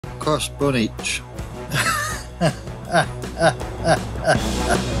cost bun each.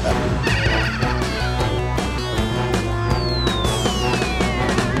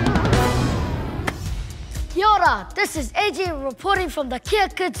 Kia ora, this is AJ reporting from the Kia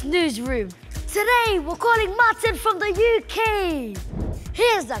Kids newsroom. Today, we're calling Martin from the UK. He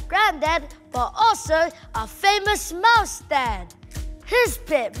is a granddad, but also a famous mouse dad. His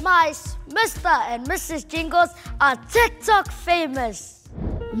pet mice, Mr. and Mrs. Jingles, are TikTok famous.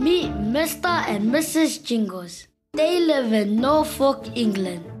 Meet Mr. and Mrs. Jingles. They live in Norfolk,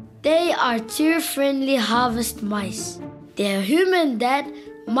 England. They are two friendly harvest mice. Their human dad,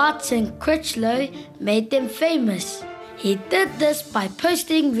 Martin Critchlow, made them famous. He did this by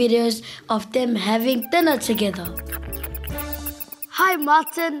posting videos of them having dinner together. Hi,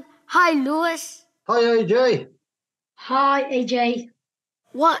 Martin. Hi, Lewis. Hi, AJ. Hi, AJ.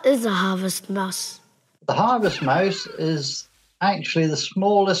 What is a harvest mouse? The harvest mouse is actually the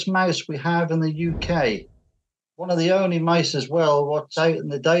smallest mouse we have in the UK. One of the only mice as well what's out in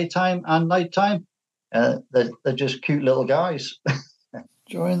the daytime and nighttime. They're just cute little guys.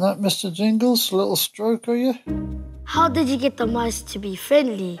 Enjoying that, Mr. Jingles? A little stroke, are you? How did you get the mice to be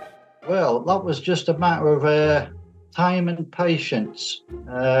friendly? Well, that was just a matter of time and patience.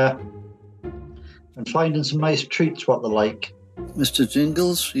 And finding some nice treats what they're like. Mr.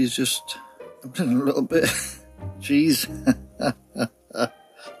 Jingles, he's just having a little bit of cheese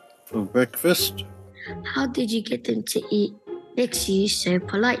for breakfast. How did you get them to eat next to you so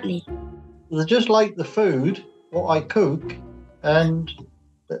politely? They just like the food, what I cook, and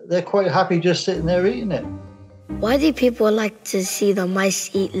they're quite happy just sitting there eating it. Why do people like to see the mice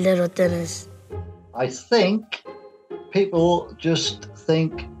eat little dinners? I think people just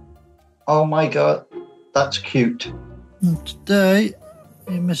think, oh my God, that's cute. And today,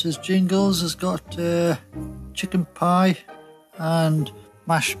 Mrs. Jingles has got chicken pie and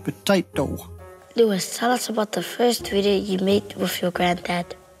mashed potato. Lewis, tell us about the first video you made with your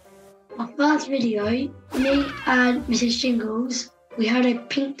granddad. My first video, me and Mrs. Jingles, we had a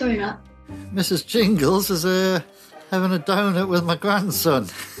pink donut. Mrs. Jingles is having a donut with my grandson.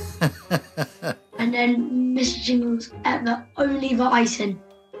 And then Mrs. Jingles ate only the icing.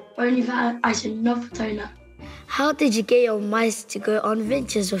 Only the icing, not the donut. How did you get your mice to go on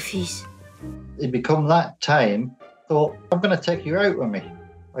ventures with you? It become that time, thought, I'm going to take you out with me.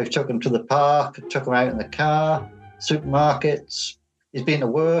 I've took him to the park, took him out in the car, supermarkets. He's been to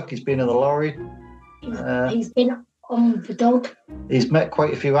work, he's been in the lorry. He's been on the dog. He's met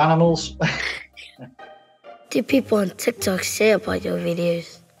quite a few animals. Do people on TikTok say about your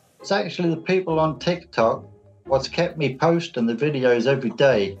videos? It's actually the people on TikTok what's kept me posting the videos every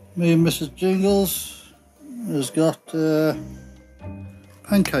day. Me and Mrs. Jingles has got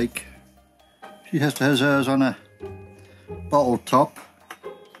pancake. She has to have hers on a bottle top.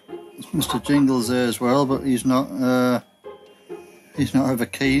 It's Mr. Jingles there as well, but he's not over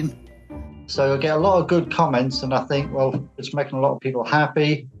keen. So I get a lot of good comments, and I think, well, it's making a lot of people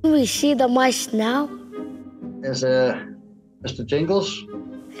happy. Can we see the mice now? There's Mr. Jingles.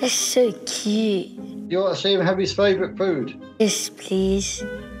 That's so cute. You want to see him have his favourite food? Yes, please.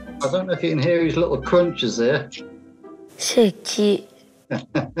 I don't know if you can hear his little crunches there. So cute. Does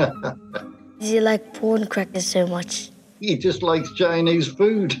he like prawn crackers so much? He just likes Chinese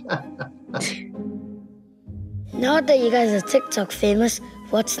food. Now that you guys are TikTok famous,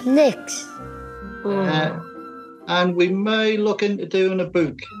 what's next? And we may look into doing a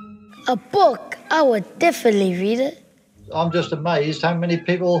book. A book? I would definitely read it. I'm just amazed how many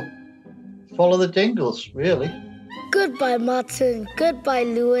people follow the Jingles, really. Goodbye, Martin. Goodbye,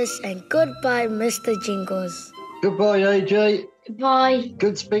 Lewis. And goodbye, Mr. Jingles. Goodbye, AJ. Goodbye.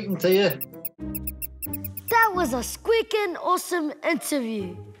 Good speaking to you. That was a squeaking awesome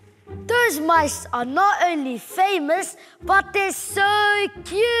interview. Those mice are not only famous, but they're so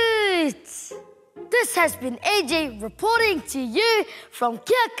cute. This has been AJ reporting to you from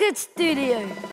Kia Kids Studio.